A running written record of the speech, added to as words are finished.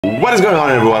What is going on,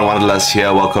 everyone? Wanderlust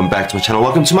here. Welcome back to my channel.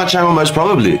 Welcome to my channel, most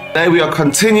probably. Today we are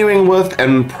continuing with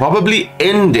and probably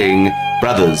ending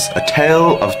Brothers, A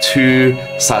Tale of Two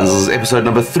Sons. This is episode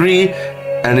number 3,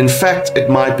 and in fact, it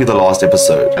might be the last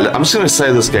episode. I'm just going to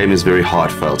say this game is very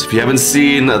heartfelt. If you haven't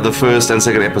seen the first and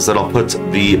second episode, I'll put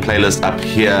the playlist up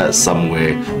here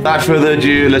somewhere. Without further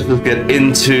ado, let's just get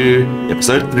into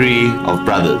episode 3 of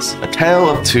Brothers, A Tale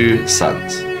of Two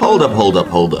Sons. Hold up.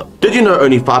 Did you know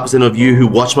only 5% of you who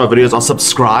watch my videos are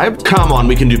subscribed? Come on,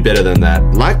 we can do better than that.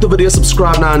 Like the video,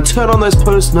 subscribe now, and turn on those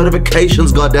post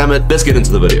notifications, goddammit. Let's get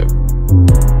into the video.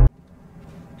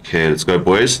 Okay, let's go,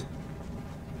 boys.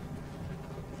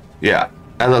 Yeah,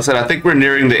 as I said, I think we're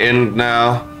nearing the end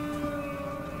now.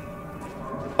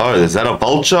 Oh, is that a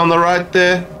vulture on the right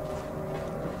there?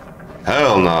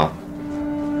 Hell no.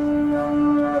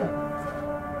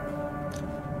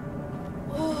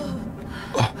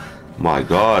 My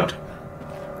god.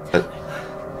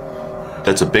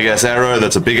 That's a big ass arrow,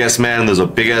 that's a big ass man, there's a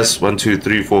big ass 1, 2,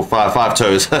 3, 4, 5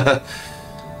 toes. Oh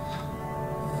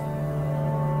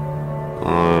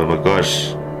my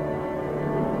gosh.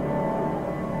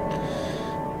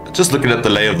 Just looking at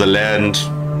the lay of the land.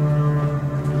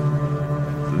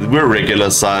 We're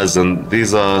regular size and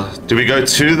these are... Do we go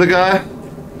to the guy?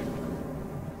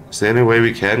 Is there any way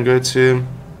we can go to him?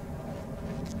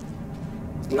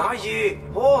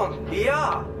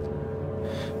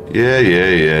 Yeah,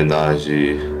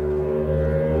 Naji.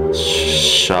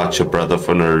 Shot your brother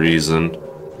for no reason.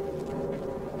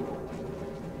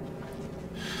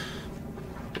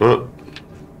 Oh.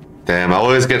 Damn, I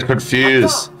always get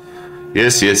confused.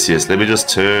 Yes. Let me just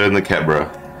turn the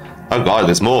camera. Oh god,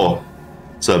 there's more.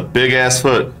 It's a big ass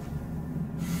foot.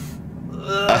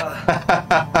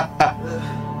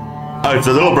 Oh, if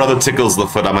the little brother tickles the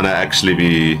foot, I'm gonna actually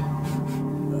be...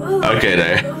 Okay,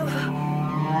 there.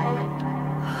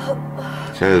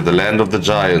 Okay, the land of the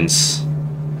giants.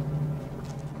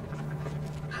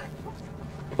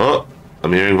 Oh,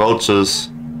 I'm hearing vultures.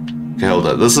 Okay, hold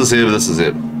on. This is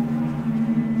it.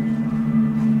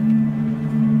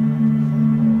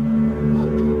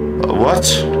 What?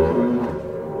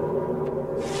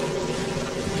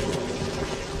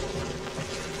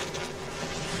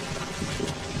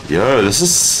 Yo, this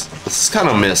is kind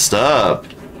of messed up.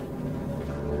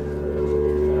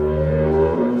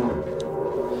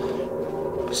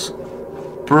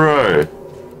 Bro.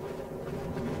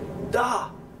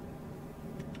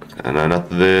 I know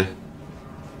nothing there.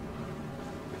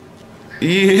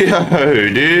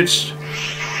 Yo, dude.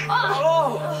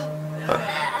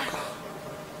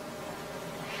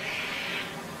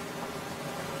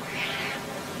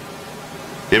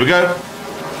 Here we go.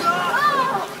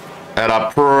 And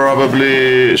I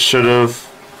probably should have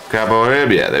cowboy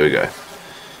him. Yeah, there we go.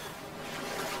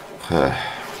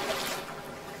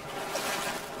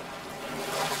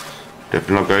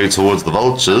 Definitely not going towards the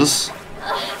vultures.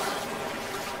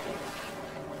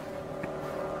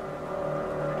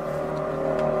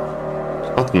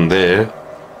 Nothing there.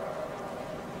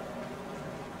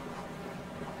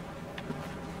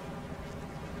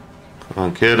 Come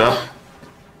on, kid, up.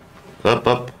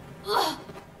 Up.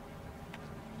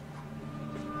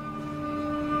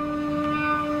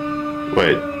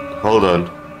 Wait, hold on.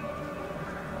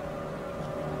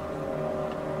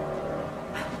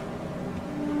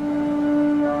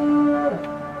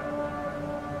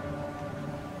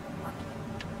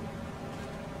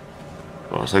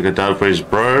 Oh, it's like a down for his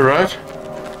bro, right?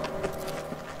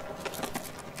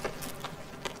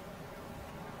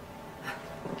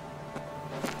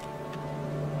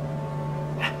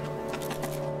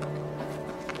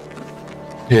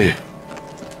 Yeah.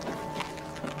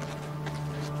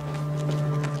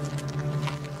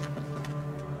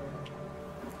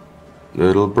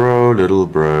 Little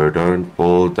bro, don't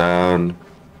fall down.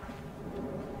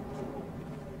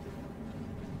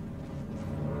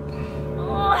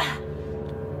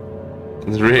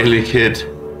 Really, kid?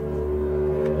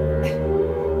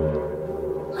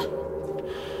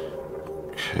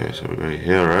 Okay, so we're going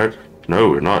here, right? No,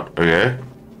 we're not. Okay.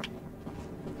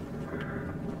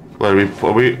 What,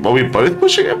 are we both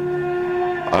pushing him?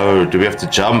 Oh, do we have to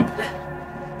jump?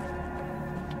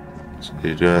 So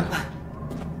yeah.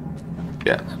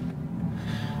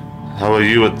 How are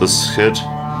you with this, kid?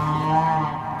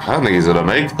 I don't think he's gonna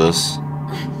make this.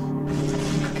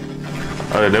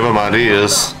 Oh, never mind, he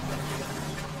is.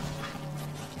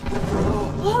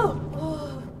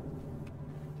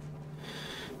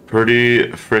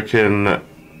 Pretty freaking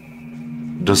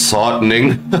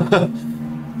disheartening.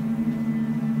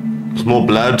 There's more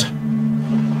blood.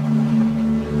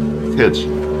 Kid.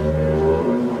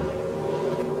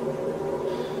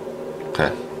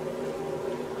 Okay.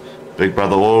 Big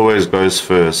brother always goes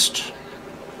first.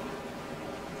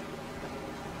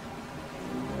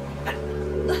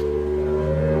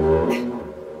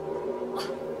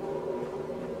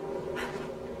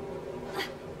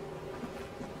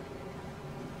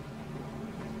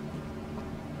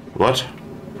 What?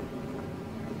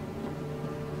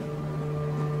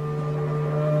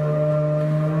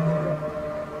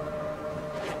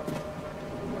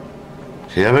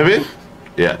 Here, maybe?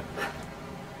 Yeah.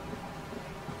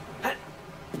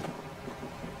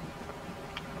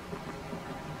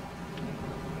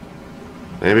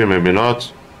 Maybe, maybe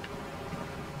not.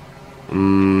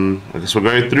 I guess we're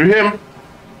going through him.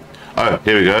 Oh,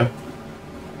 here we go.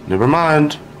 Never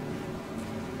mind.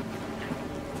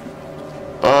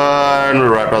 And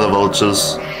we're right by the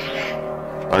vultures.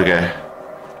 Okay.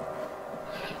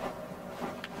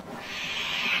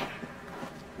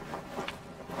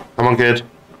 Come on, kid.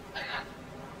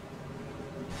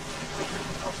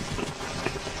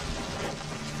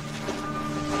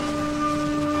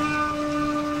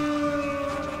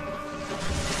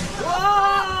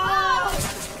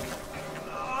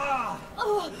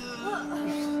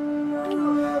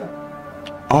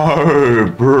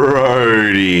 Oh,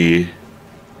 Brody.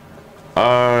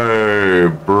 Oh,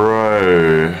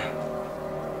 bro.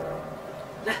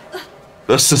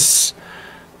 This is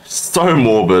so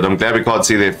morbid. I'm glad we can't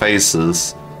see their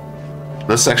faces.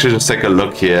 Let's actually just take a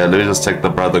look here. Let me just take the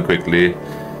brother quickly.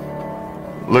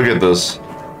 Look at this.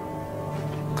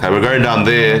 Okay, we're going down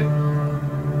there.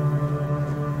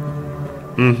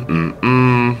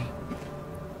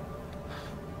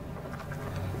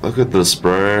 Look at this,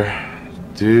 bro.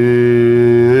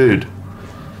 Dude.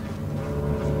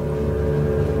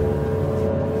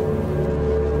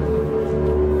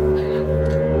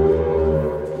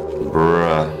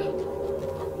 Bruh.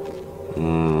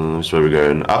 Which way are we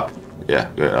going? Up?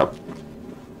 Yeah, go up.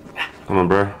 Come on,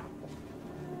 bro.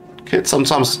 Kid,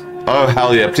 sometimes... Oh,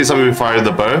 hell yeah. Please tell me we fired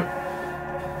the bow.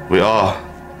 We are.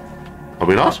 Are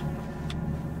we not?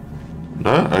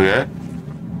 No? Okay.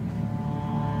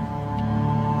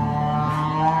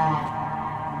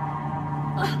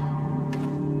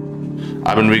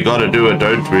 I mean, we gotta do it,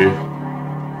 don't we?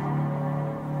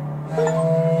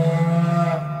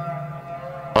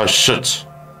 Oh, shit.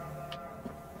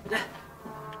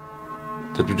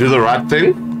 Did we do the right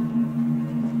thing?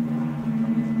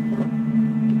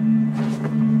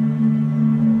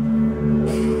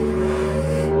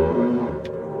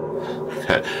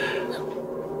 Okay.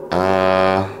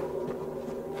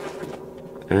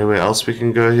 Anywhere else we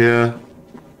can go here?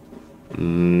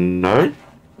 No?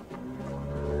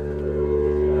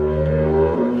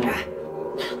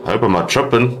 I hope I'm not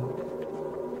tripping.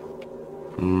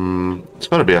 It's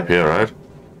gotta be up here, right?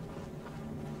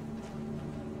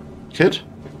 Kid?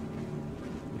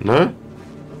 No?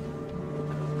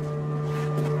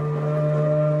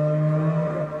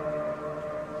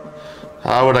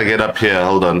 How would I get up here?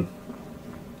 Hold on.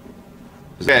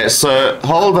 Okay, so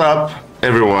hold up,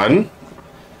 everyone.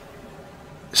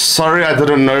 Sorry I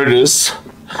didn't notice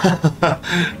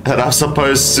that I'm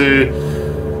supposed to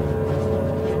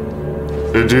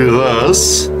do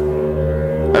this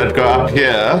and go up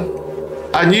here.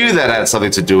 I knew that had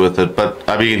something to do with it, but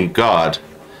I mean, God.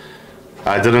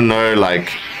 I didn't know, like,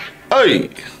 hey,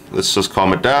 let's just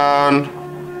calm it down.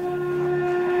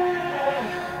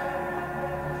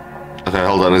 Okay,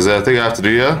 hold on. Is there a thing I have to do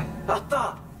here?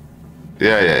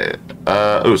 Yeah.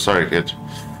 Oh, sorry, kid.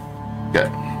 Okay.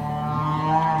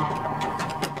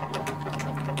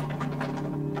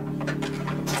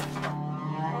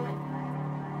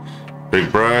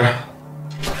 Big bro.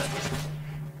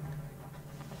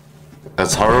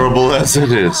 As horrible as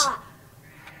it is.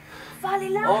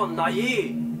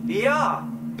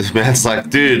 This man's like,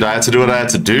 dude, I had to do what I had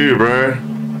to do, bro.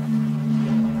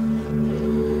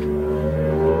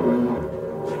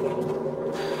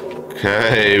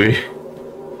 Okay, we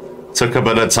took a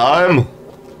bit of time.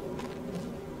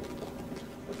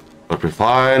 But we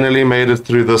finally made it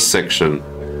through this section.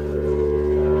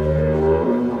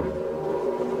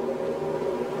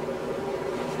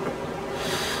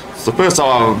 It's the first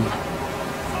time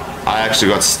I actually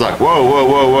got stuck. Whoa,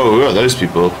 who are those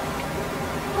people?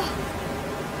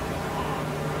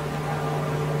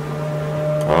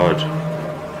 God.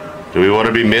 Do we want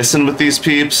to be messing with these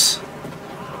peeps?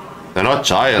 They're not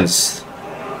giants.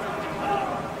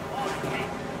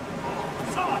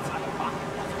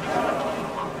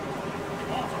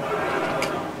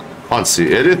 Can't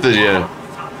see anything here.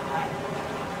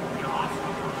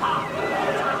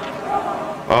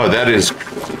 Oh, that is...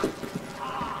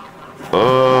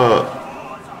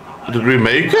 did we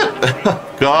make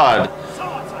it? God.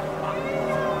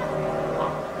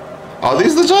 Are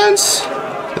these the giants?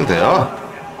 I think they are.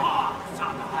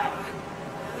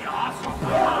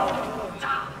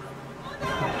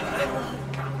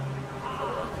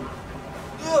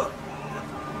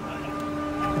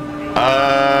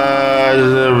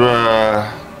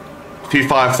 Fee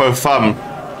fi fo fum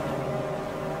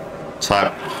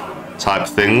type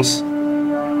things.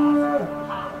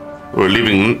 We're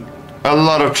leaving a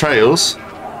lot of trails.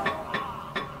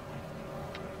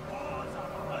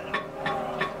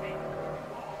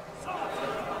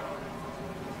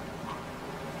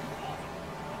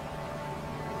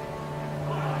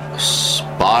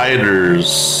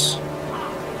 Spiders.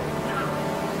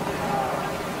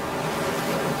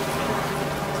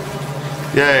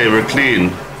 Yay, we're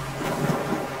clean.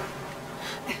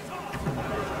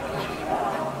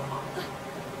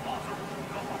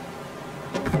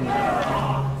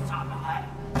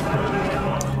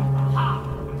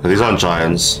 These aren't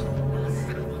giants.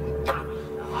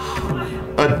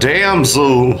 A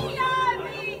damsel.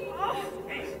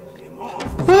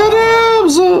 A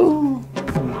damsel.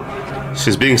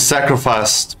 She's being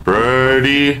sacrificed,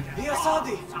 Brody.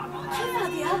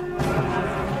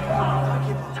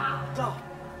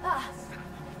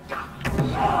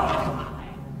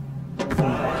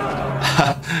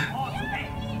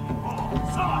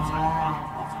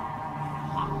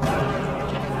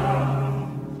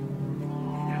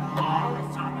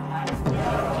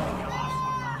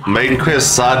 Main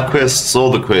quests, side quests,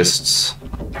 all the quests.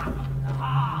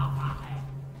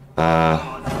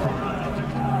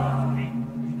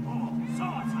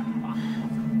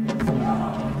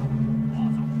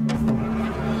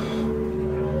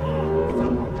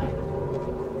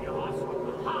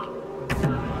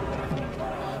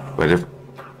 Wait, if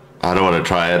I don't want to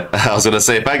try it. I was gonna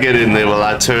say, if I get in there, will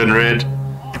I turn red?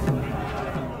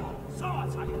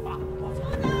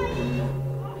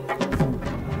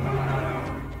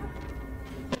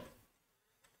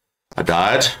 I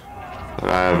died.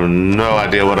 I have no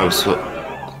idea what I'm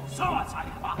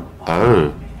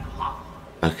Oh.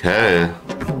 Okay.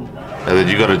 And then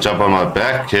you gotta jump on my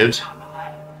back, kid.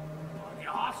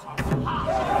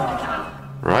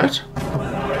 Right?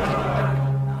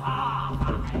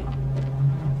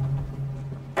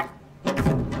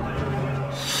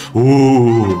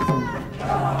 Ooh.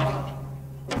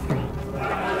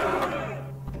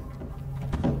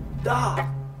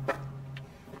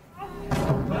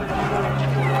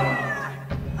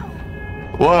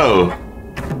 Whoa.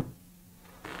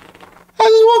 I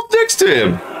just walked next to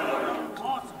him.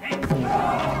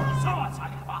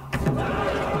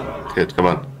 Kid, come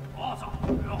on.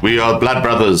 We are blood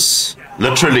brothers.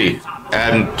 Literally.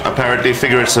 And apparently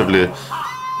figuratively.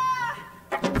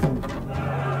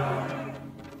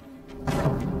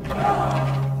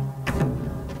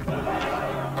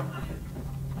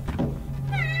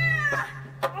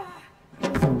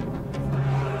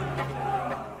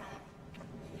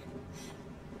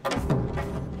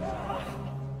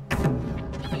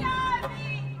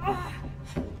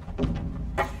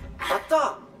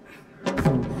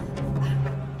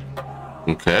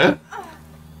 Okay.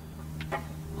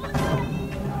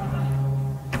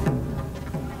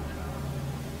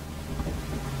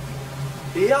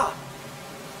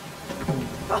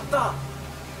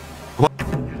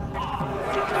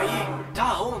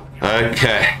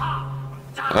 Okay.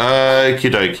 Okie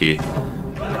dokie.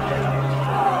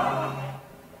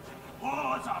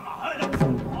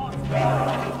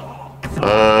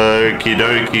 Okie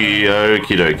dokie,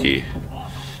 okie dokie.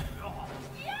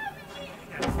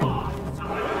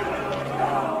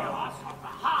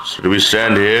 Should we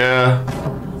stand here?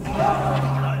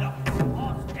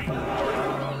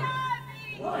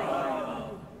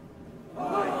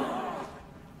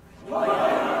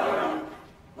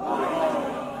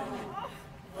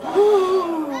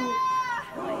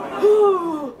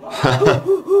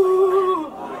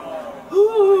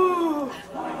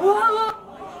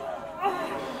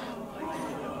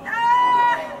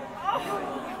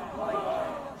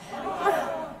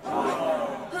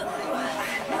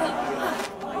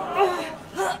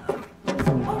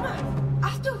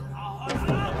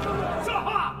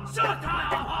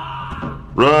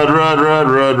 Run, run, run,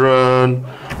 run, run.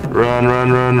 Run,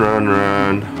 run, run, run,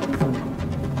 run.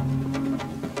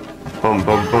 Bum,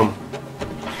 bum, bum.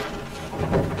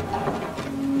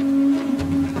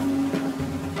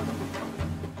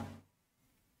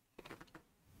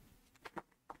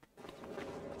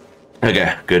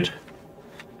 Okay, good.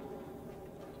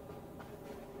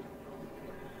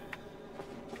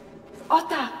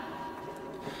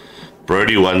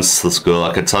 Brody wants this girl,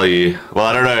 I can tell you. Well,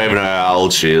 I don't know even how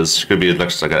old she is. She could be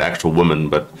like an actual woman,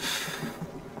 but...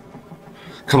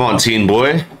 Come on, teen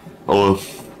boy. Or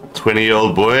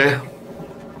 20-year-old boy.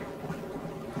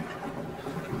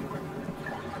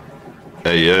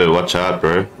 Hey, yo, watch out,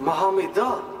 bro.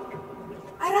 Mahamida.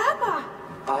 Araba.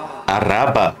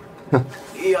 Araba.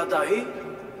 Iya dahi.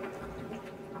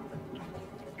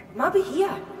 Mabi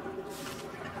here.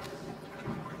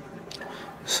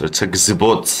 So take the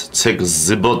boat. Take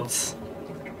the boat.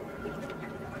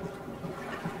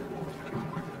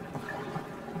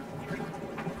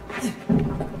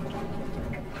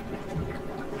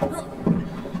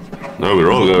 No,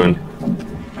 we're all going.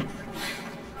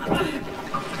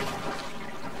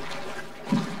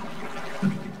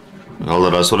 Hold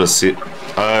on, I just want to see.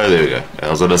 Oh, there we go. I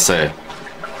was gonna say.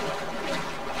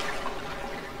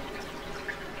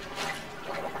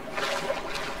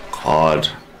 God.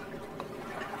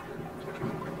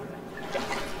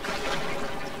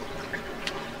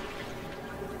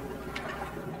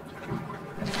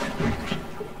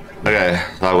 Okay,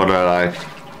 so what do I like?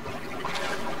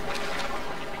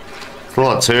 It's a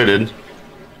lot turning.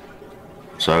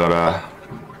 So I gotta.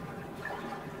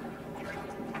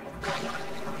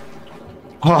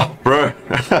 Oh, bro,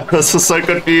 this is so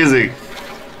confusing.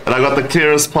 And I got the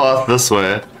clearest path this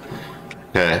way.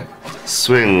 Okay,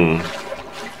 swing,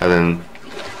 and then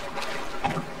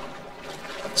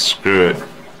screw it.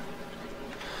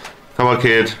 Come on,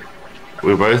 kid.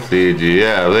 We both need you.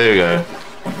 Yeah, there we go.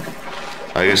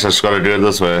 I guess I just gotta do it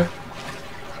this way.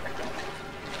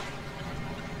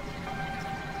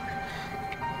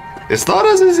 It's not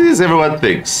as easy as everyone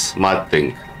thinks, might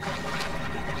think.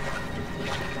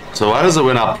 So why does it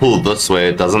when I pull this way,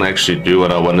 it doesn't actually do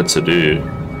what I want it to do?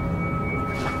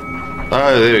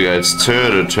 Oh, there we go, it's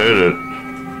turn it.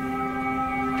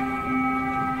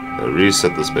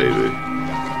 Reset this baby.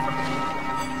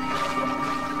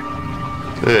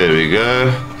 There we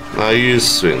go. Now use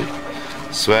swing.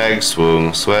 Swag,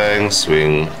 swing, swang,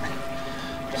 swing.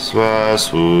 Swa,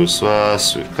 swoo, swa,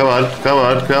 swing. Come on,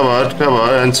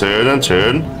 and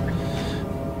turn.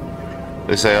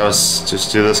 They say I was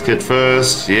just do this kid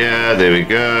first. Yeah, there we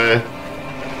go.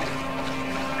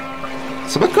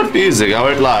 It's a bit confusing, I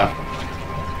won't lie.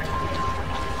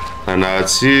 And now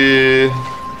it's you.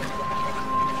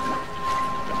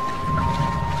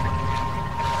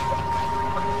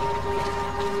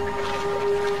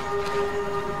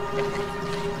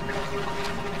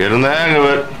 Get in the hang of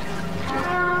it.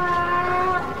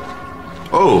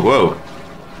 Oh, whoa.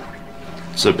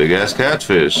 It's a big ass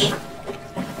catfish.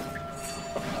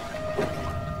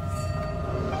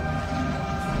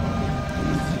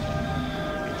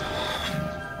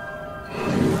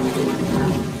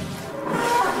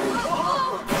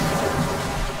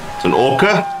 It's an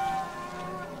orca.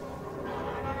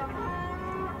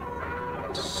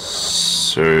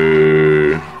 So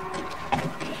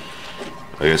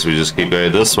I guess we just keep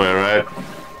going this way, right?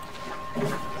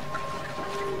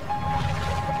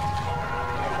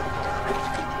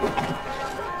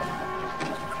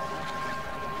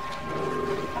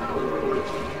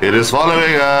 It is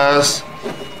following us.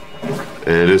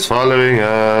 It is following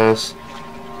us.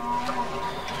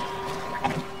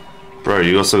 Bro,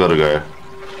 you also gotta go.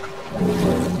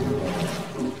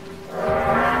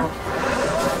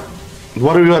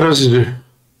 What are we going to do?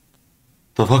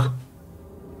 The fuck?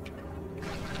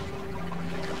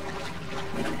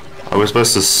 Are we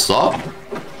supposed to stop?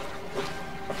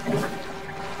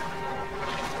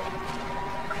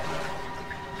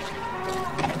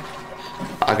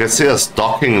 I can see us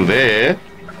docking there.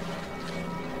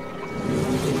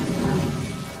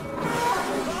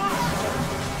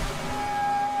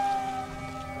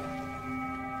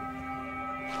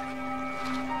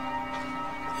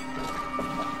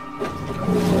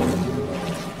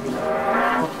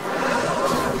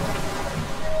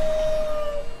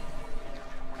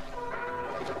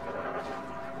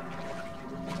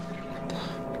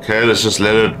 Okay, let's just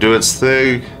let it do its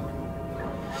thing.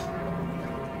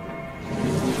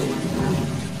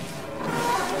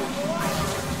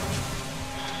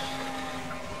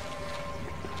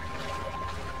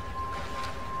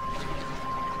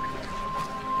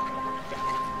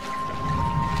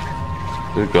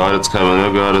 Oh god, it's coming,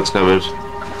 oh god, it's coming.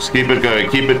 Just keep it going,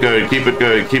 keep it going, keep it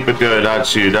going, keep it going.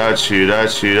 That's you, that's you,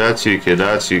 that's you, that's you, kid,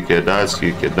 that's you, kid, that's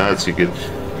you, kid, that's you, kid.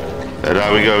 And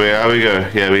now we go, here we go.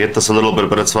 Yeah, we hit this a little bit,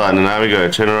 but it's fine. And now we go.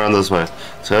 Turn around this way.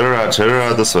 Turn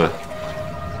around this way.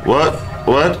 What?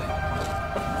 What?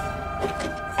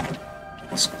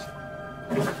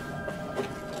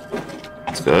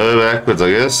 Let's go backwards,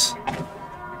 I guess.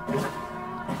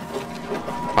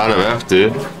 Kind of have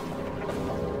to.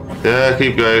 Yeah,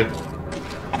 keep going.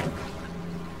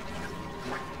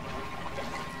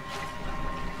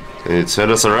 Can you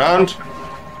turn us around?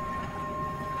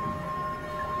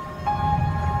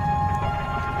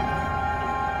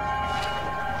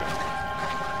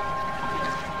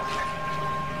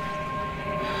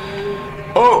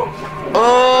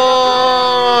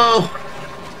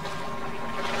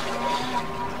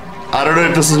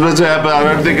 this is meant to happen. I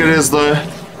don't think it is though.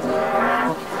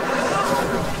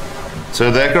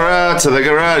 Turn that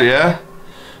around, yeah?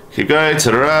 Keep going,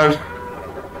 turn around.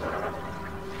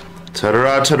 Turn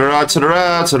around.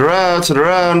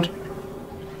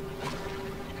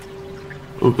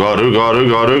 Oh god.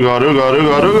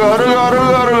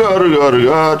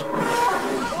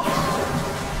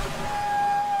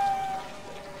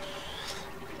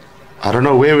 I don't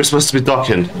know where we're supposed to be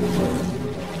docking.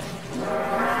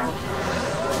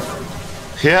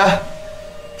 Here?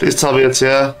 Please tell me it's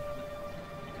here.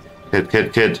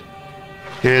 Kid.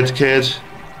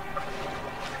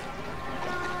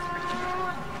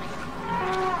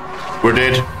 We're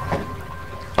dead.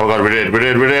 Oh god, we're dead.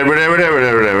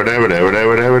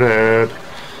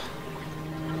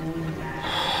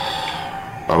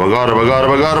 Oh my god.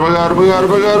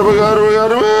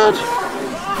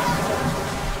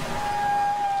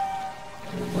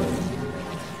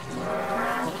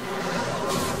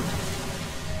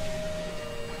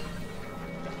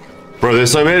 Bro,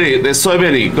 there's so many.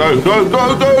 Go, no!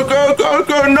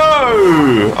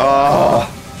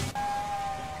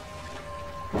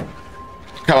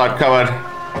 Come on.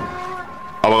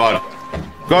 Oh my god.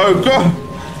 Go!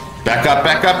 Back up.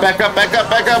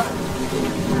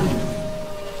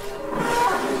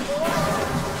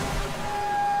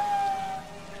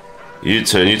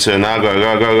 U-turn, now go.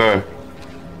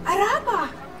 Araba!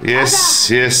 Yes.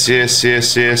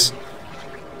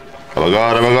 Oh my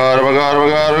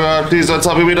god, please don't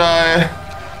tell me we die.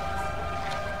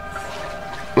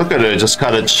 Look at her, just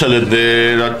kind of chilling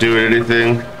there, not doing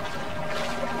anything.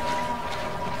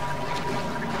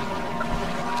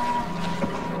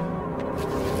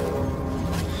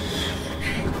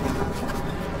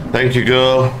 Thank you,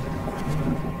 girl.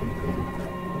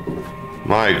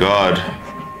 My god.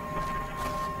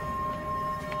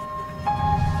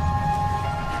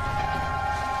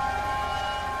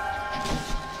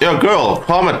 Yo, girl,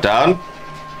 calm it down.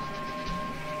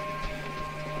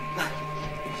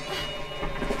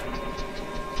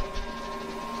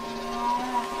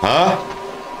 Huh?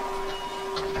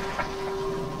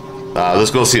 Ah,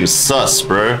 this girl seems sus,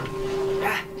 bro.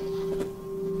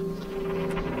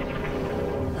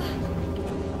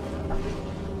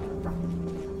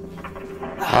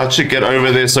 How'd she get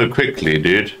over there so quickly,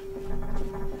 dude?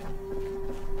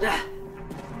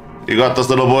 You got this,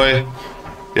 little boy?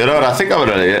 You know what, I think I'm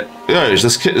gonna... Yo,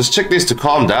 this chick needs to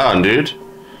calm down, dude.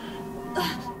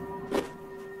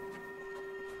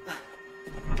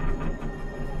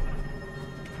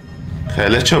 Okay,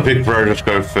 let your big bro just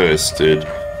go first, dude.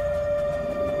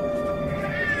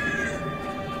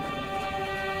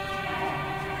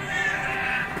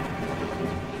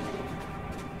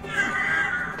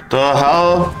 The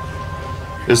hell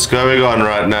is going on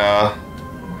right now?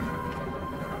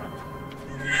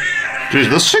 Dude,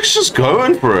 this chick's just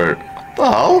going for it. What the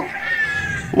hell?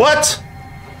 What?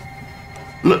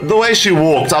 Look, the way she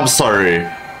walked, I'm sorry.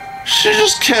 She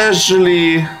just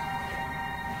casually...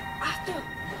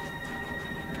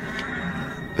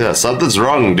 Yeah, something's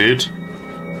wrong, dude.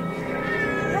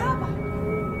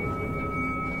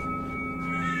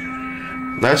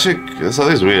 That chick,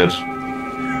 something's weird.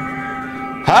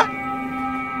 Huh?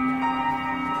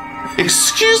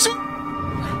 Excuse me?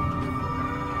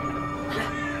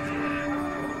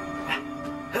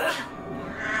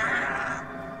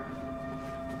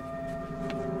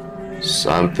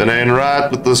 Something ain't right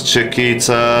with this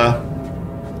Chiquita.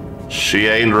 She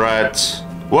ain't right.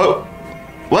 Whoa!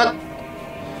 What?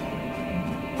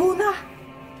 Puna!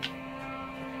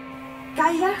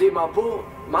 Kaya? Di mampu,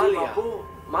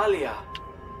 Malia.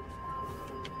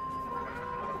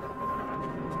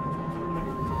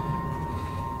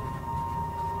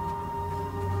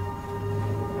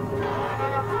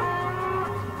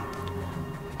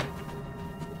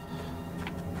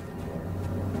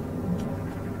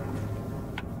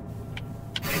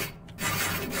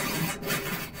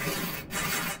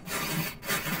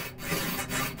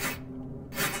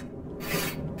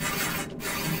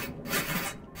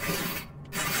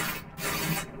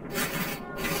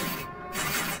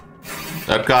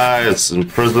 That guy is in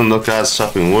prison, that guy's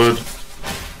chopping wood.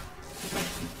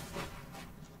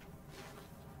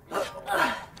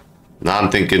 Now I'm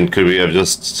thinking, could we have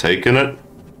just taken it?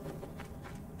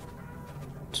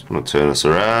 Just gonna turn this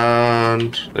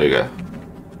around. There you go.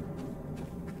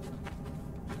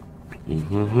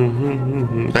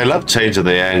 They love changing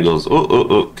their angles.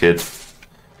 Oh, kid.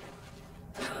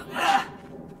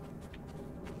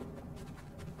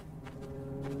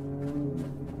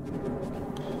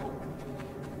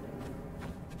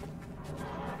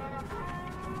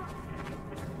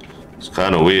 It's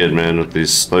kind of weird, man, with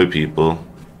these slow people.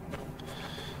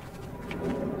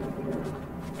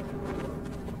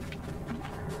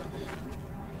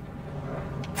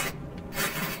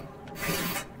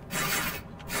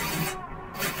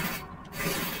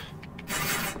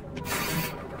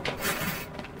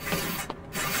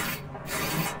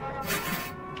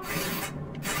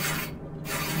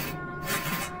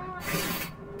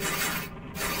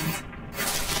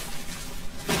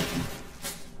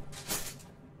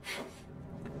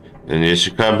 And here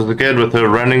she comes again with her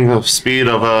running speed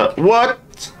of a... What?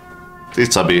 Please,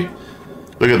 Tubby.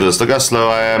 Look at this. Look how slow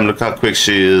I am. Look how quick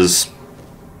she is.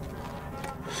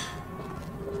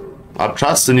 I'm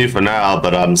trusting you for now,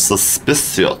 but I'm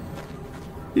suspicious.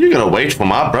 You're gonna wait for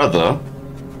my brother,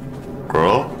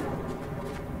 girl.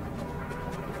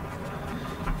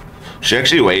 She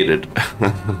actually waited.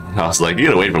 I was like, you're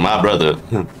gonna wait for my brother.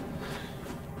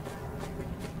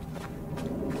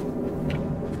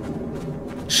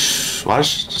 Why is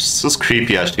she just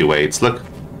creepy as she waits? Look,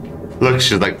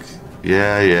 she's like,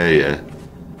 yeah.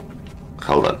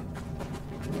 Hold on.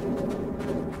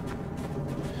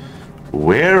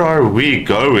 Where are we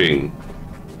going?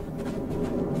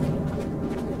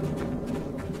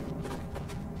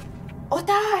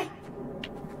 Otai!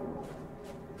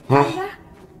 Huh? Kaya?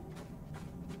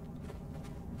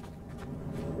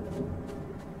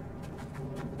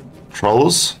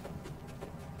 Trolls?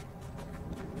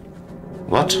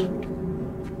 What?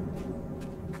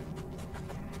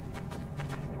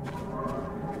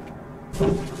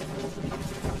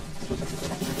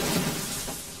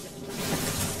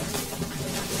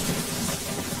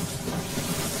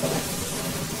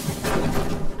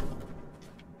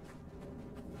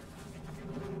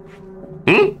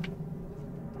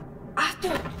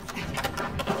 After!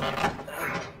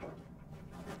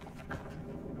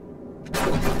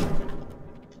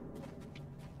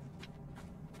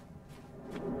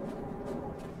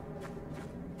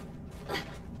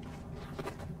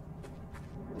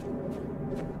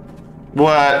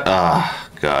 What? Ah,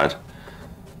 God.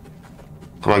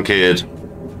 Come on, kid.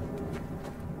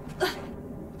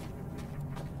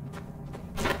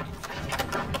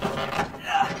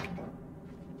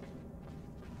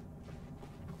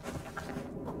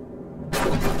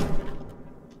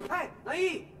 Hey,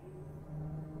 Nai!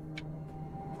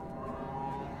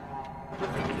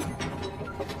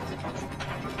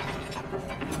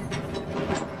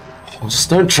 I just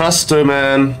don't trust her,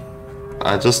 man.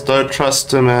 I just don't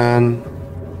trust her, man.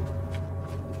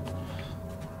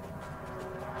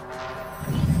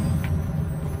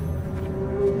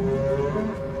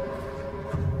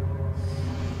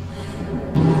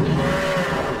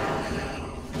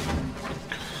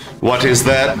 What is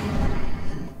that?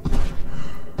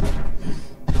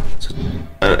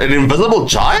 An invisible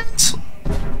giant?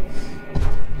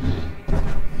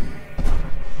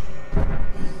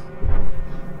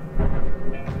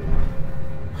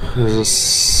 Is it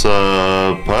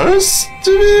supposed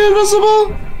to be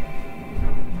invisible?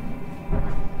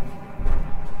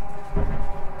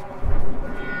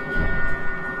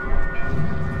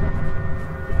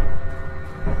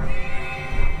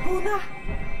 Buna!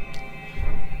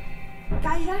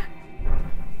 Kaya?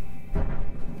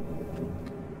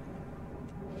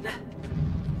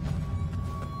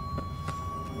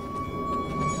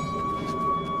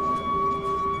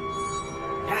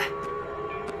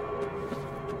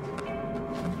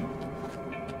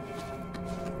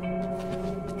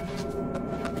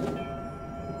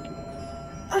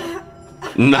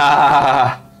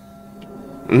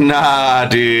 Nah,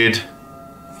 dude.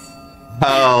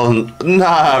 Oh,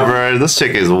 nah, bro. This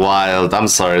chick is wild. I'm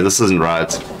sorry, this isn't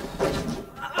right.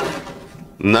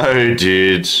 No,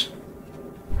 dude.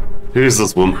 Who's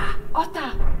this woman?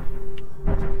 Ota!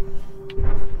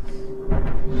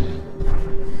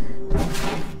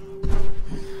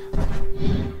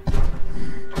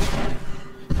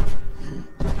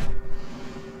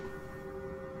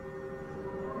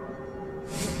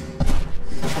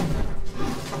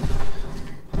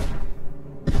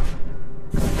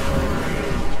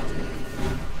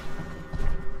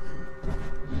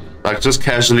 Like, just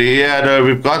casually, yeah, no,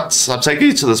 we've got... I'll take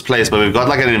you to this place, but we've got,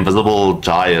 like, an invisible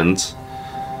giant.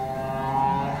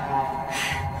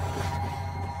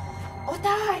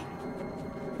 Otai!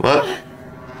 What?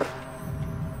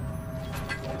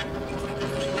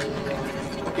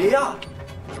 Yeah.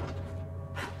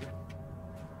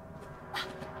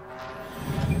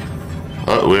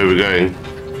 Oh, where are we going?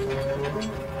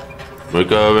 We're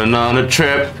going on a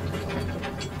trip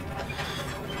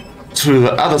to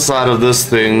the other side of this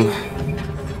thing,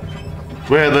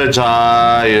 where the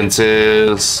giant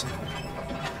is.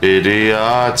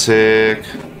 Idiotic.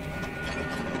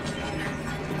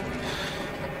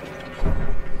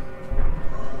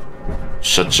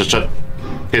 Shut.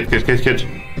 Kid.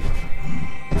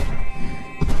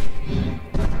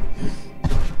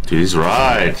 He's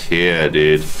right here,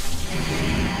 dude.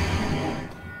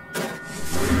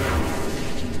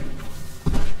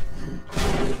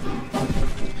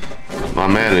 My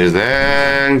man is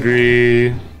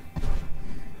angry.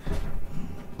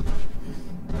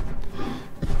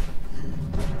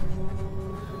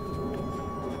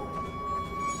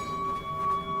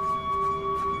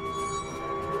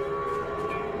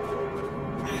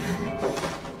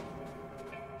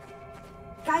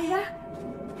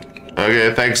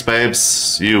 Okay, thanks,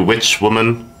 babes. You witch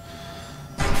woman.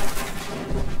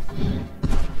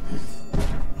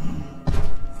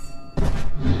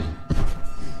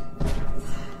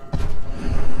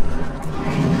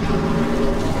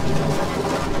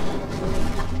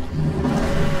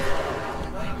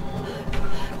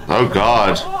 Oh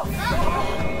God.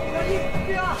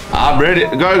 I'm ready.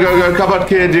 Go, go, go. Come on,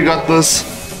 kid. You got this.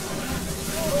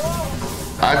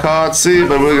 I can't see,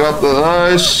 but we got the...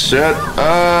 Oh, shit.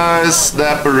 Oh,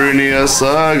 snapperunius.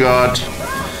 Oh, God.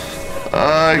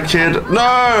 Oh, kid.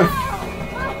 No!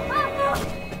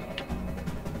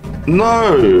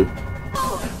 No!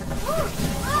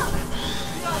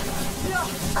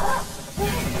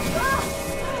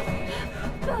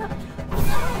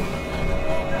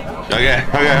 Okay,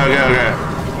 okay, okay, okay.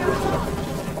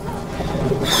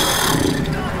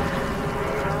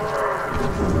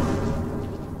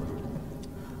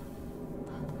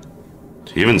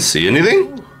 Do you even see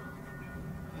anything?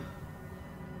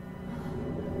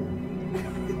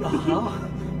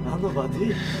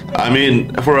 I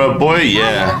mean, for a boy,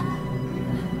 yeah.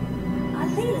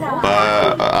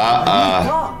 But,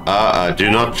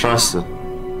 do not trust her.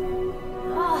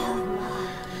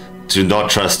 Do not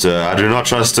trust her. I do not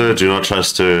trust her. Do not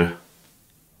trust her.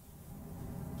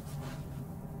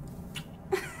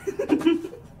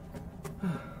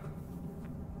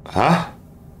 Huh?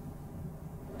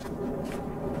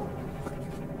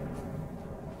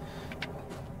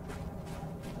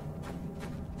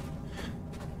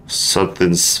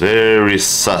 Something's very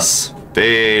sus.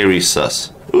 Very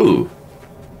sus. Ooh.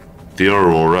 The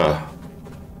Aurora.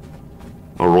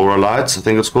 Aurora Lights, I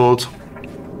think it's called.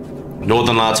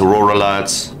 Northern Lights, Aurora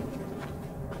Lights.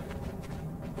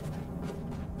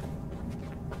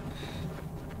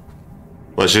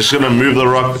 Well, she's gonna move the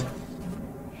rock.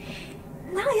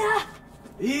 Naya.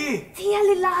 Tia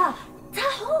lila.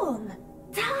 Tahon.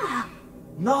 Ta.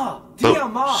 Na, tia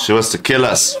ma. Oh, she wants to kill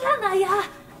us. Ila Naya.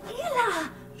 Ila.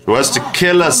 She wants to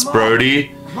kill us,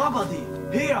 Brody.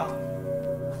 Mabadi, here.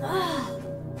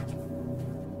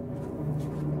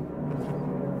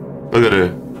 Look at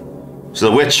her. She's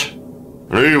a witch.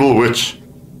 An evil witch.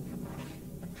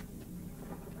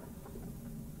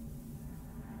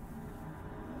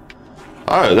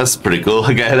 Oh, that's pretty cool.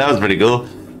 Okay, that was pretty cool.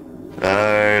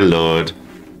 Oh, Lord.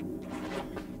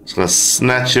 Just gonna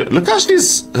snatch it. Look how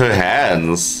she's... her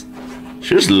hands.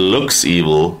 She just looks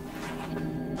evil.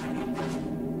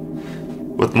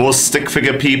 With more stick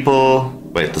figure people.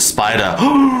 Wait, the spider.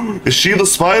 Is she the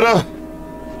spider?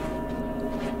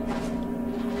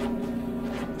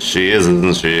 She is,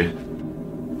 isn't she?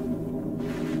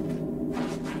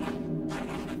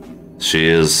 She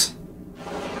is.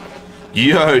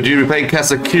 Yo, dude, we're playing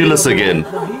Casaculis again.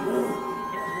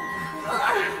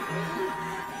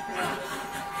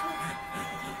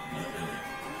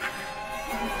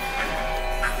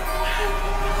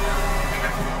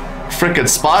 Frickin'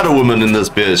 Spider Woman in this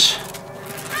bitch.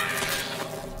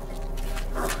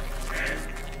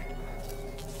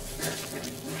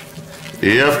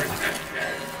 Yep.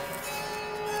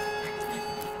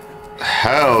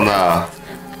 Hell nah.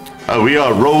 Oh, we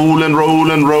are rolling,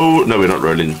 rolling, roll. No, we're not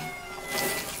rolling.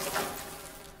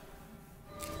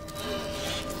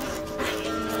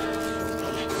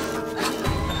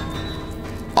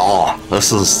 Oh,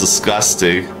 this is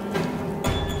disgusting.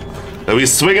 Are we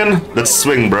swinging? Let's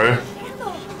swing, bro.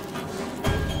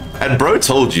 And bro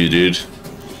told you, dude.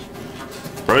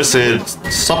 Bro said,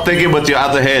 stop thinking with your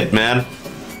other head, man.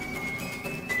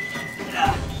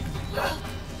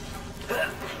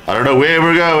 I don't know where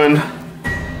we're going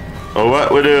or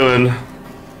what we're doing,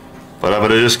 but I'm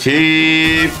gonna just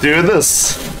keep doing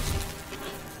this.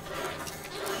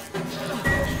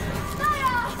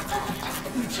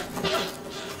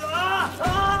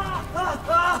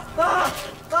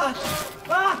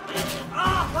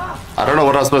 I don't know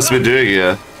what I'm supposed to be doing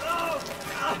here.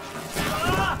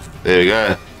 There we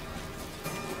go.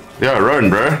 Yeah, run,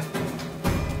 bro.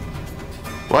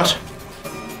 What?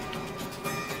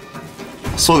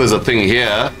 I saw there's a thing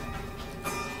here.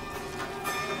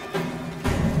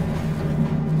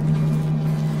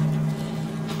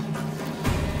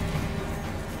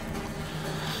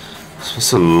 Supposed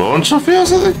to launch off here or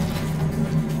something?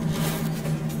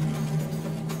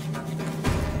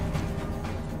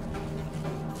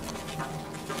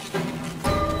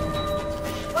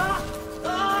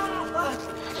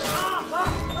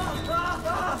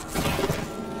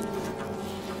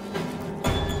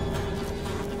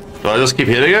 Do I just keep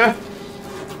hitting her?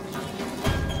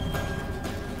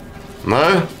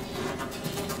 No?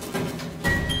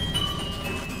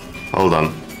 Hold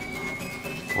on.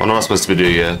 What am I supposed to be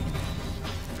doing here?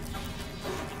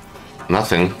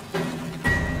 Nothing.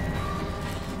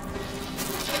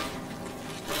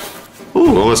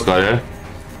 Ooh, almost got here.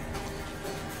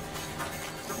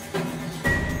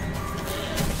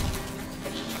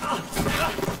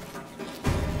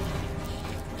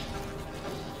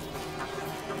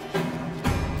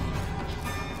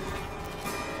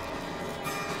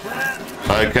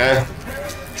 Okay.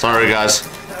 Sorry, guys.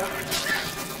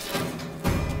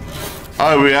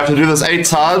 Oh, we have to do this 8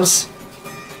 times?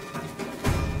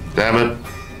 Damn it.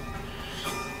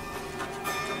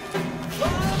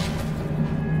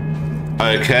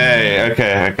 Okay.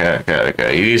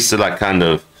 He needs to, like, kind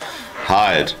of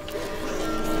hide.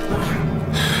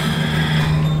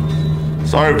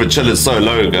 Sorry for chilling so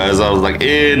low, guys. I was, like,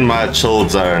 in my chill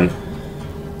zone.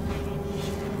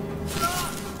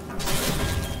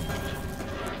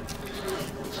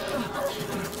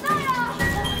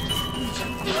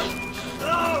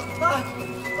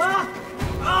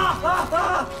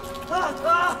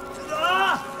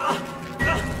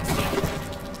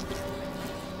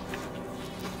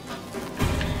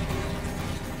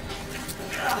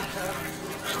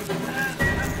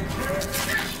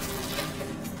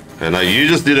 And now you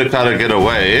just need to kind of get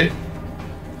away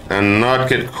and not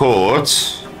get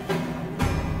caught.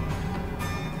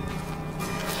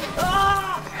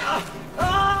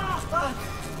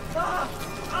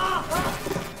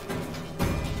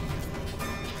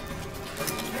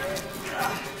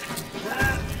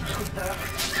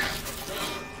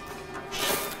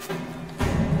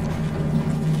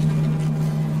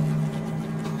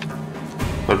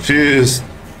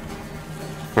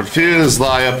 Confuse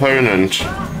thy opponent.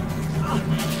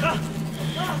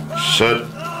 Shit.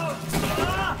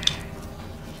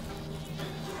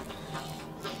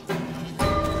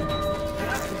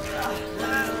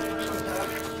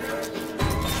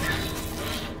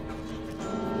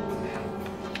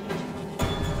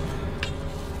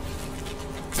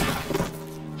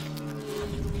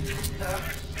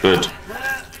 Good.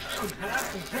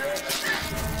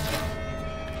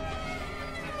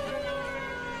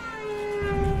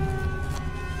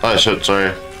 Oh shit,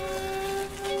 sorry.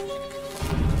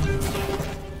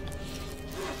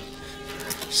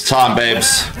 It's time,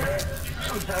 babes.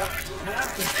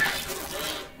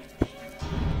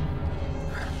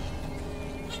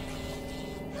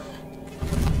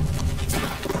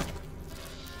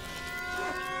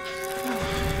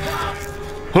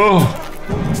 Oh.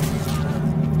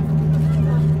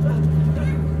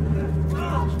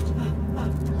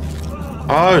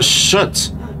 Oh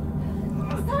shit.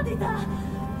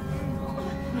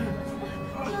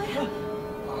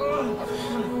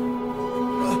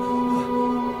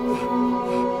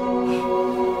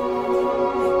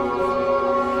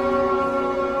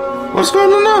 What's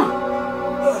going on now?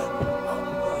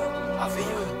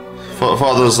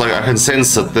 Father's like, I can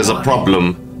sense that there's a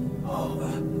problem.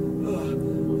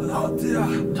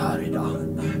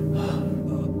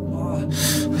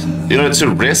 You know, to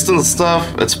rest and stuff,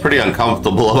 it's pretty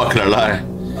uncomfortable, I'm not gonna lie.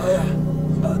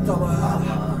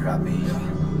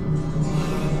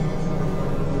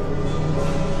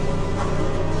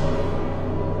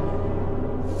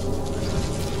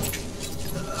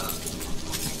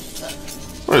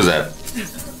 What is that?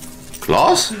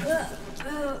 Glass?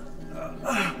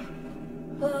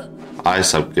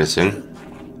 Ice, I'm guessing.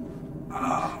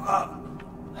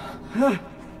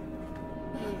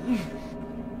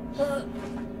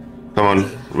 Come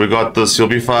on, we got this, you'll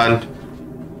be fine.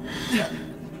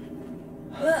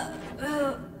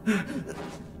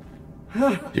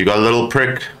 You got a little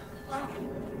prick.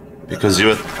 Because you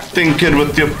were thinking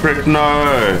with your prick,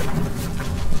 no.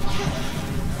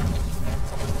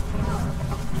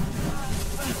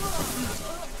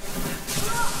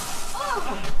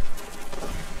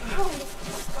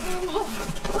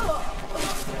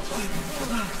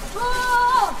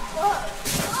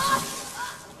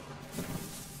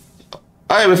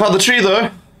 Hey, we found the tree though.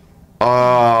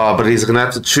 Oh, but he's gonna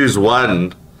have to choose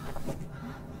one.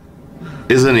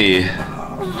 Isn't he?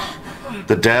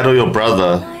 The dad or your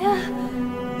brother?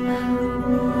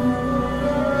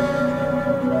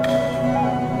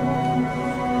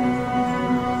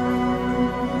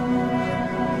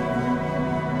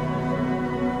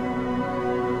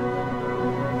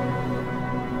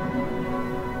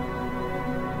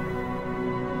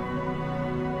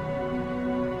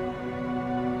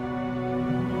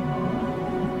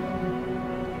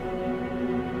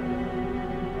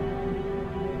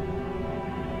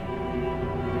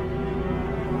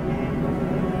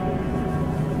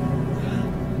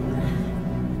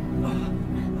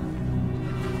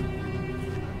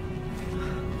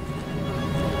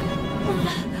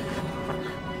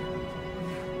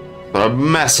 Got a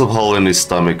massive hole in his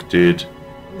stomach, dude.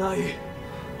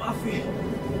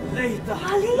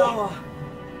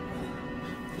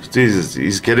 Jesus,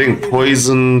 he's getting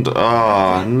poisoned.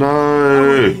 Ah,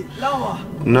 no. Lawa.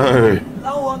 No.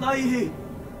 Lawa naihi.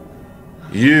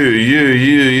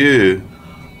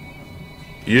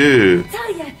 You.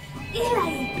 Taya,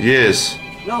 Ilai. Yes.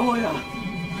 Lahoya.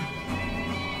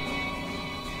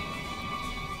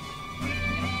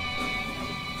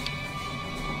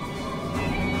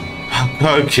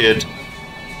 Go, kid.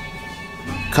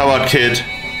 Come on, kid.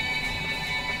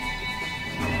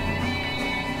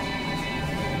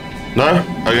 No?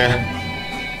 Okay.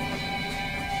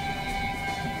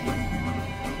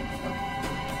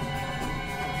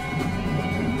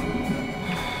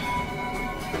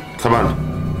 Come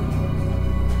on.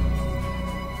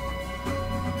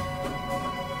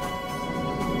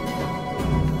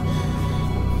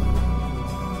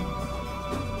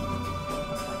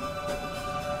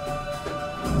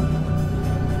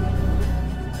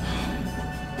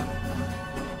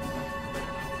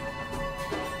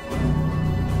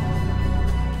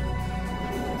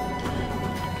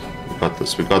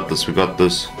 We got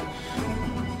this.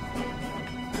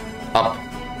 Up.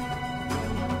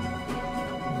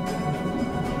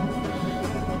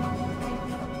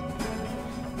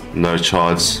 No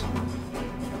chance.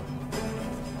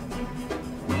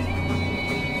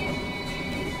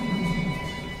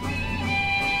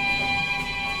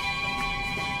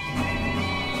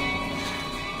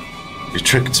 You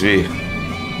tricked me.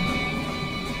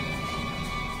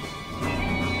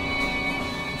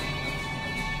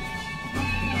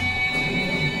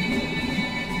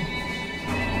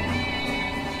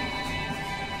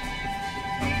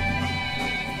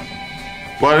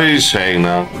 What are you saying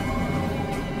now?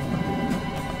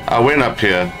 I went up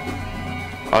here.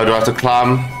 Oh, do I have to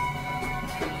climb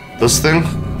this thing?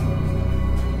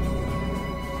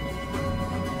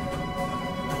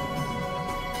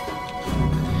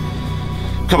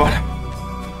 Come on.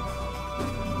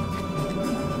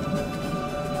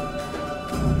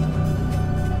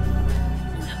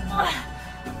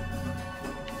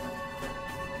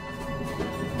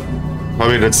 I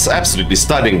mean, it's absolutely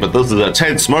stunning, but this is a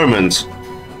tense moment.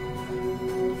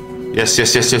 Yes.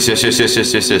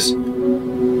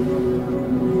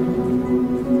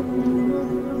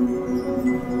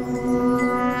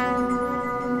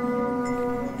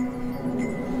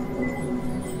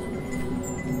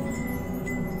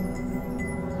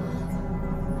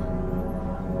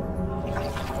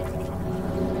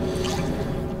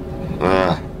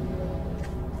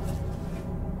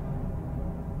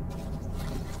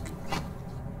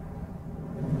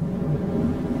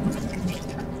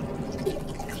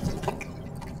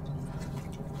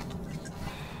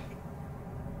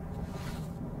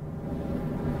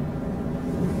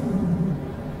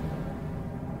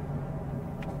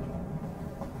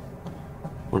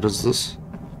 What is this?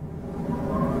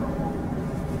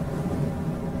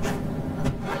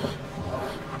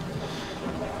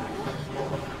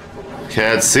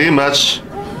 Can't see much,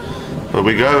 but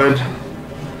we going.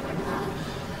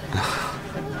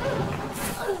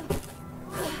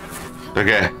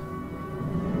 Okay.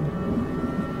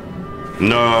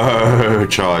 No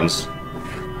chance.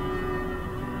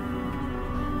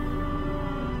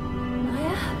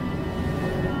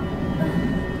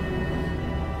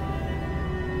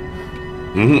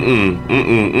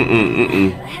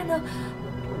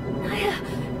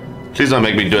 Please don't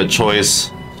make me do a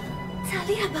choice.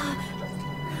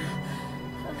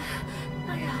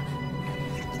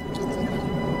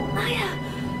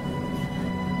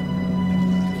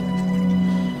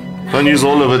 Don't use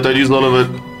all of it, don't use all of it.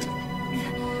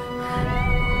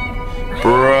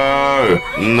 Bro!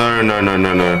 No. No!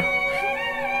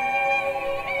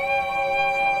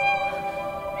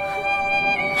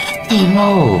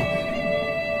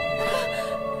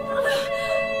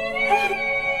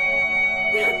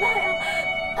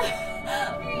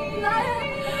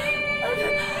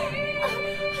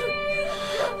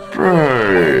 Bro!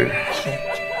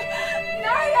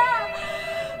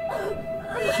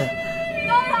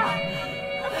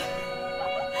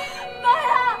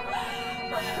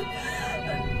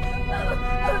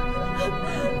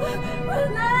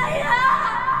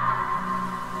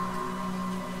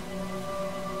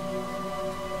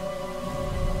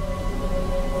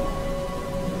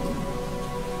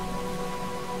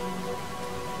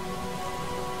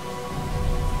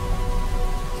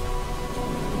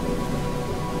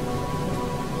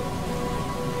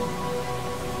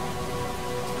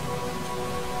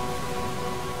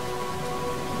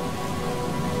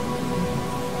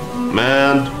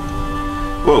 Man.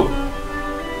 Whoa.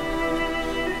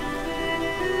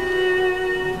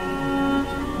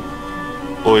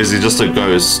 Or is he just a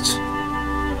ghost?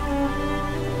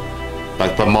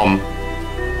 Like the mom.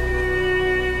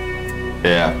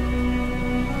 Yeah.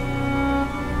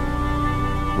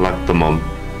 Like the mom.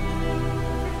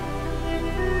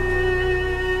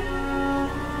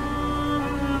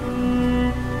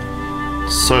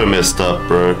 So messed up,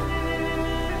 bro.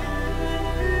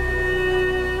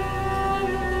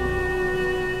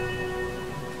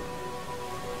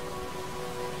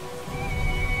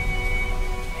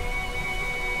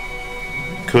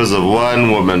 Because of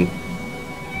one woman.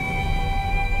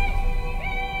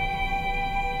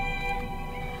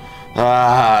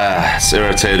 Ah, it's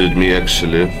irritated me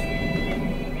actually.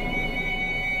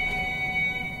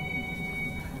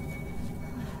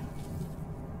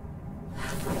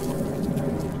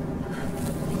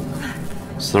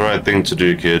 It's the right thing to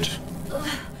do, kid.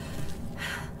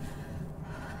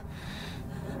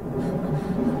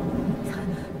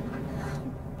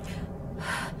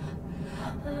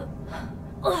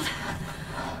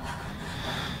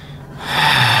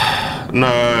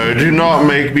 No, do not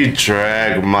make me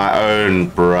drag my own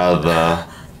brother.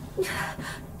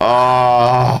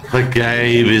 Oh, the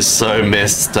game is so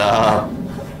messed up.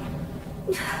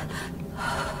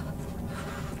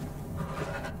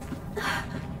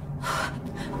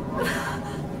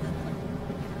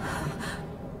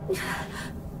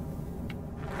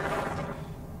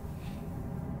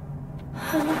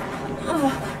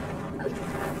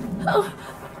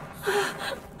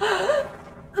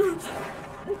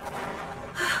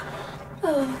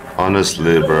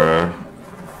 Honestly, bro.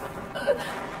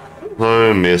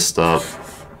 So messed up.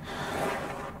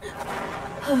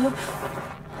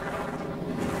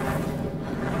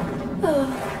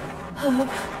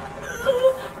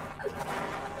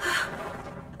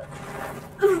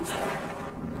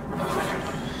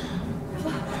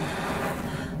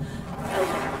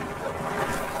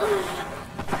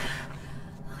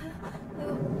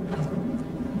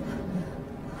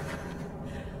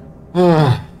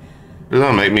 Do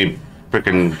not make me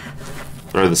frickin'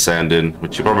 throw the sand in,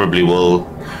 which you probably will.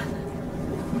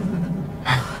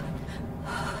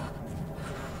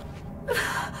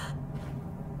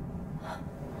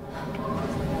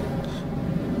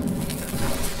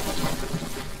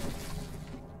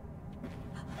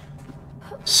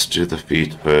 Let's do the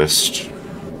feet first.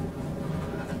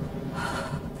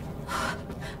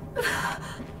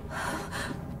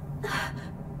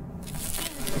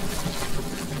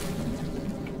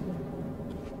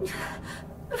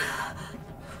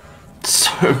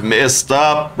 So messed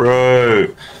up, bro.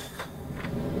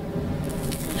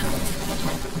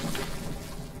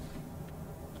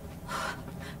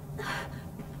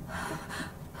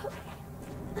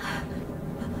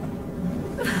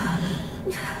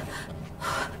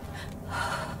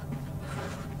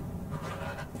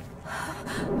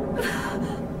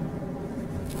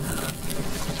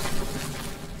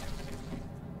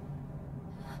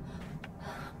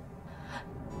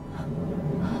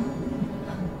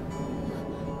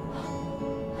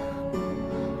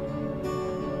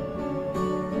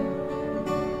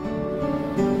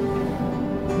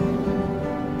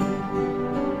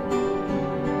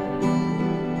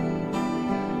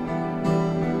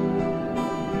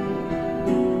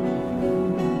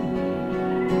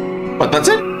 But that's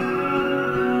it?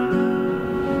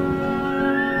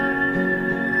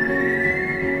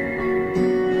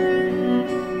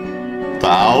 The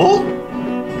owl?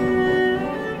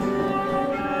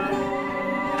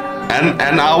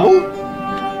 An owl?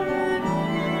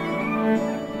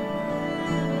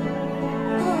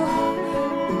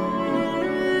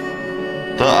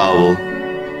 The owl.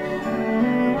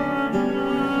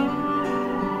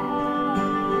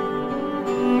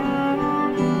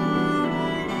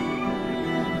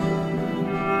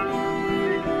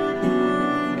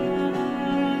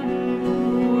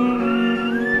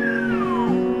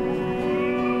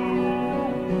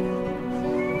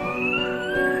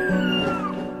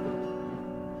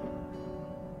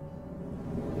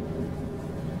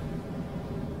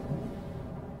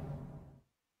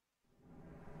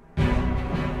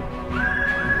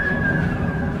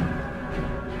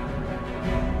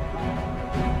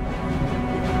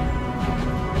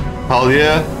 Hell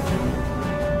yeah.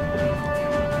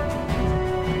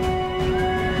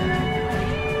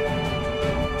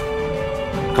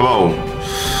 Come on.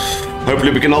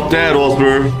 Hopefully we can help Dad,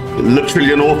 Osmer.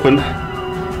 Literally an orphan.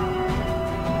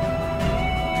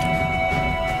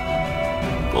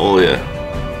 Oh yeah.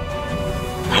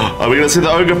 Are we gonna see the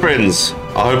ogre friends?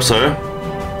 I hope so.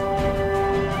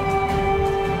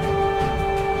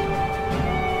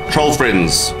 Troll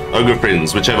friends, ogre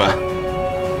friends, whichever.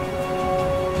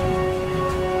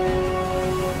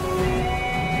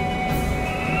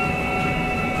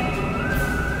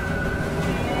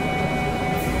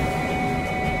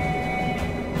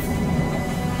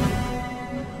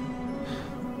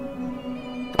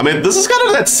 I mean, this is kind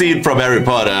of that scene from Harry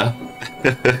Potter.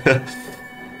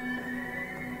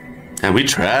 And we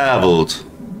traveled.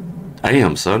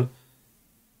 Damn, son.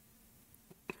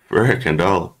 Frickin'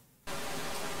 doll.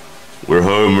 We're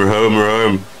home, we're home, we're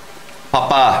home.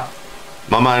 Papa.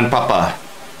 Mama and Papa.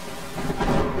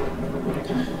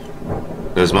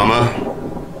 There's Mama.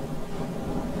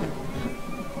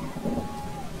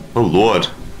 Oh, Lord.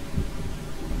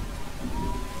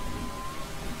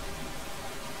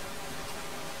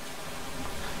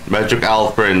 Magic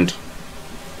owl friend.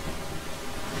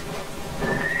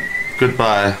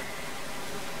 Goodbye.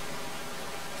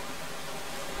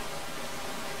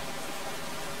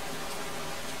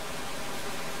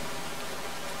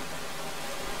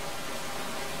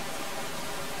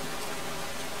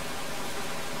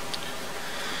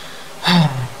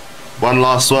 One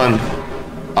last one,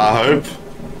 I hope.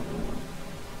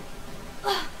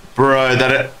 Bro,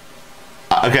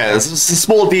 okay, this is a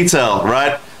small detail,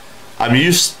 right? I'm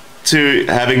used to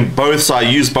having both, so I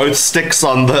use both sticks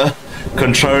on the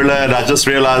controller, and I just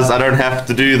realized I don't have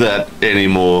to do that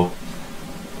anymore.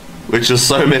 Which is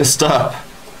so messed up.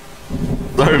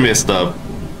 So messed up.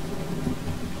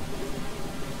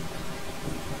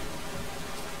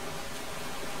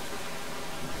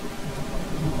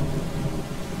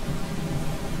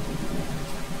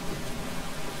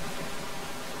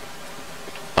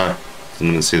 Oh, didn't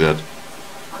even see that.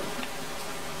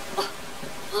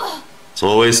 It's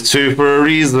always two for a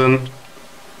reason.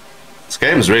 This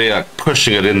game's really like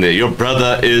pushing it in there. Your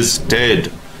brother is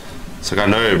dead. It's like, I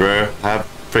know, bro. I have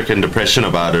freaking depression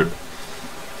about it.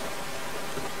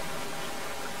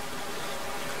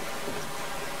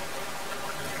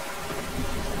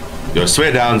 Yo,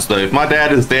 swear downs though. If my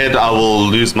dad is dead, I will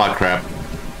lose my crap.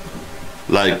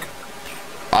 Like,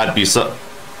 I'd be so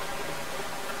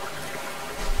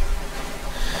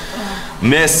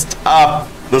messed up.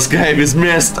 This game is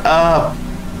messed up.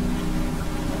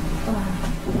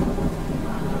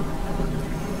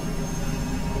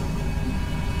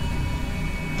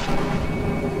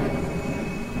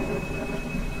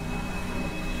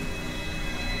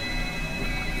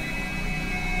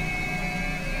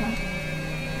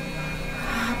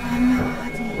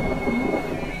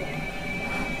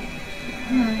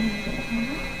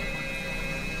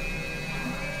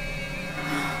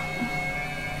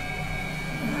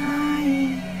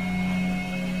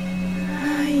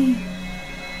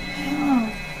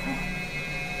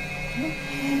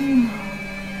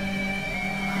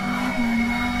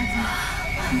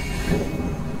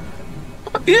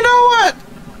 You know what?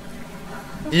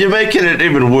 You're making it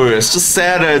even worse. Just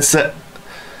sadder and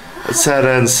sadder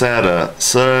and sadder.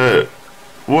 So,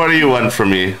 what do you want from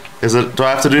me? Is it? Do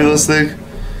I have to do this thing?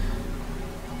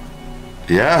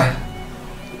 Yeah.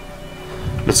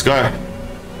 Let's go.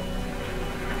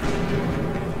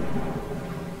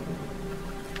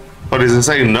 What is it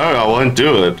saying? No, I won't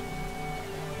do it.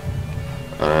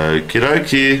 Okie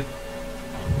dokie.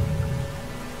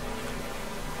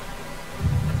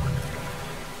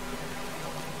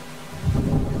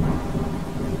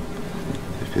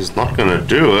 He's not gonna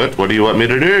do it. What do you want me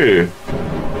to do?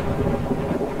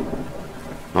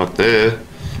 Not there.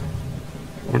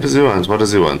 What does he want? What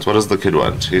does he want? What does the kid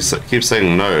want? He keeps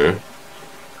saying no.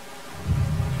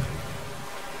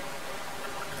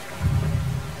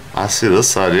 I see this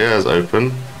side here is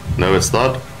open. No, it's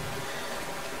not.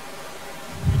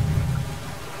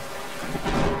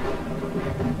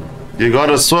 You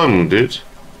gotta swim, dude.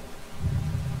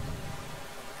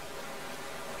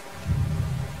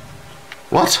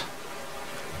 What?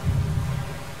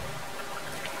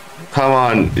 Come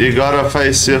on, you gotta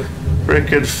face your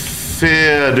freaking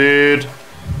fear, dude.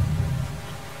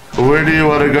 Where do you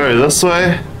want to go? This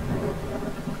way?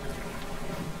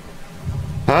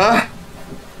 Huh?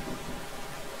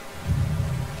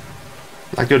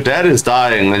 Like, your dad is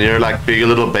dying and you're like being a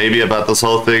little baby about this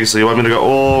whole thing, so you want me to go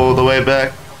all the way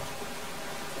back?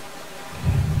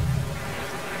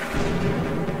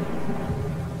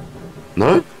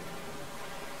 No?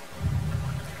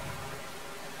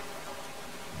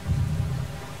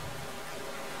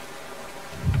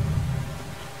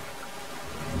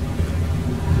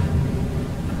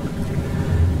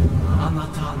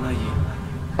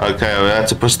 Okay, we had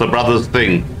to push the brothers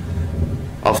thing.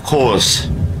 Of course.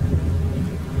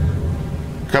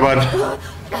 Come on.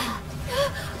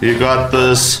 You got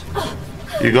this.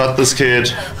 You got this,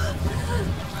 kid.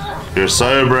 You're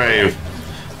so brave.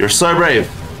 You're so brave.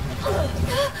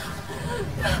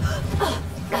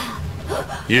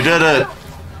 You did it.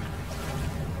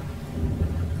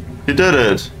 You did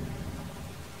it.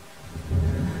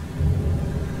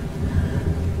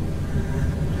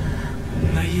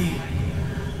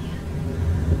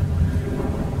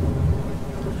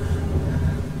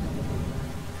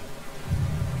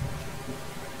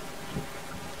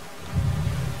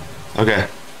 Okay.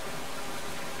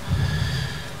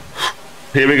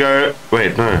 Here we go.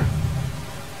 Wait, no.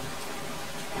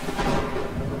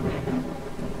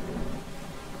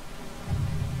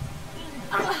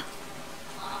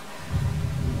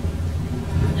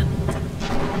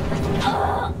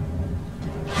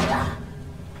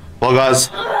 Well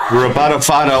guys, we're about to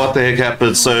find out what the heck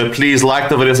happened, so please like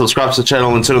the video, subscribe to the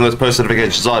channel, and turn on those post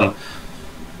notifications on.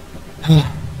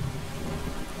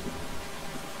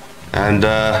 And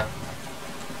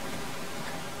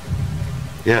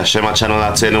yeah, share my channel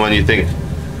out to anyone you think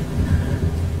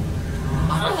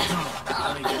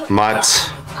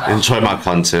might enjoy my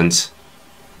content.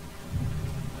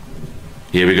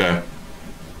 Here we go.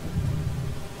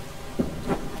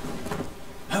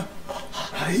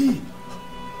 Hey,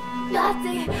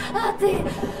 Ate,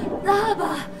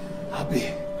 Daba.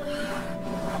 Abi.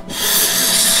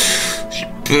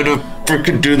 Better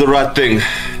freaking do the right thing.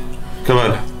 Come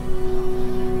on.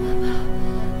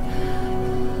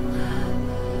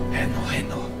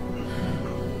 Heno.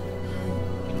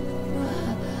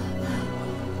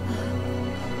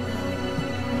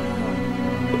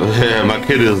 Yeah, my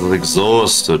kid is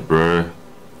exhausted, bro.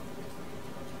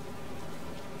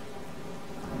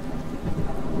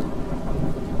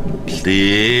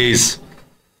 Please,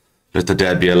 let the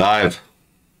dad be alive.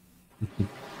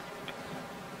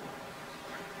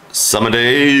 Summer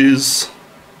days.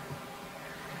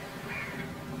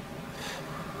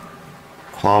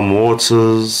 Calm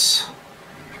waters.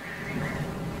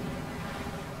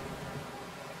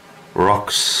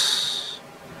 Rocks.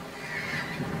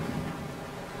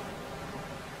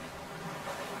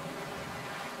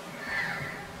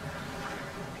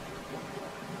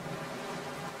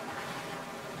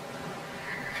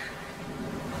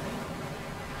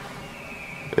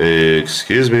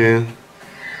 Excuse me.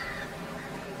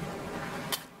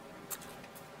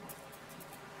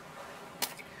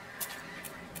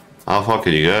 How far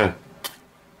can you go?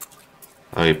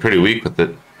 Oh, you're pretty weak with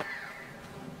it.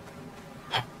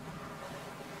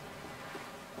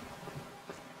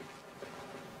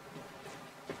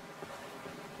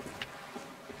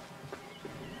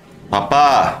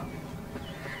 Papa!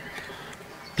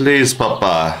 Please,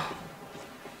 Papa.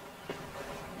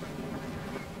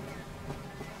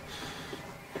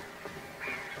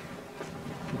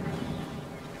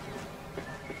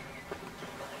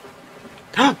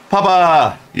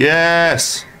 Papa!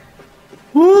 Yes!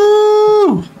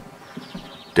 Woo!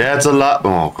 Dad's alive.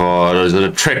 Oh god, is it a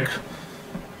trick?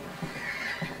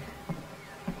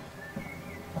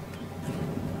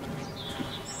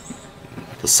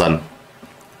 The sun.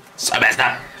 So messed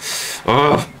up.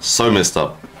 Oh, so messed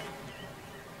up.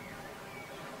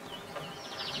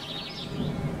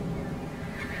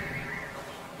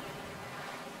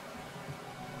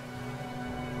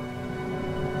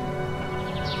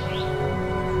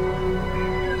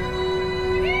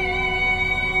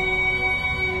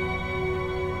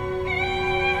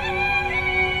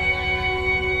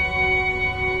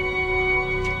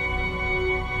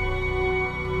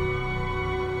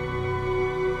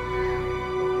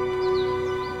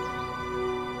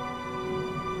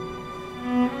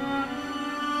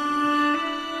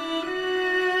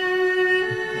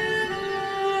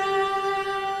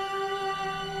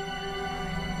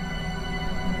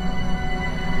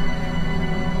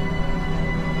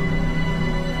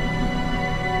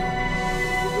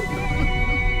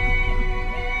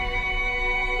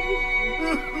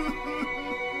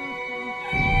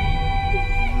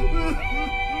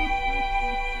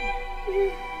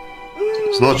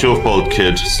 It's not your fault,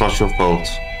 kid. It's not your fault.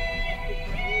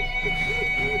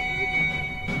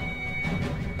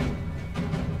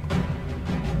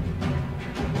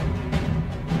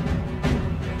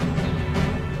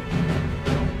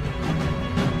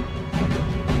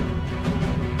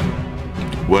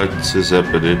 What is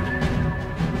happening?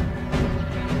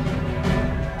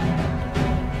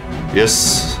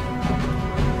 Yes.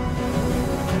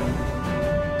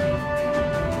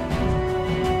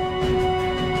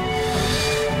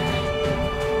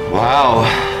 Wow.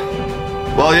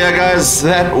 Well, yeah, guys,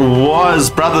 that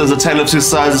was Brothers: A Tale of Two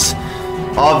Sons.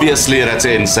 Obviously, that's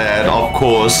sad, of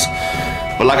course.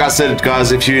 But like I said,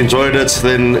 guys, if you enjoyed it,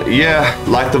 then yeah,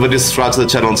 like the video, subscribe to the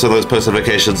channel, and turn those post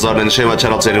notifications on, and share my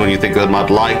channel to anyone you think that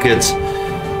might like it.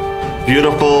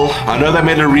 Beautiful. I know they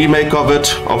made a remake of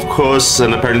it, of course,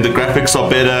 and apparently the graphics are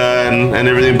better and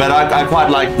everything, but I quite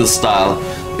like this style,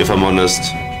 if I'm honest.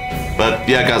 But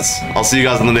yeah, guys, I'll see you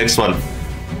guys in the next one.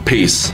 Peace.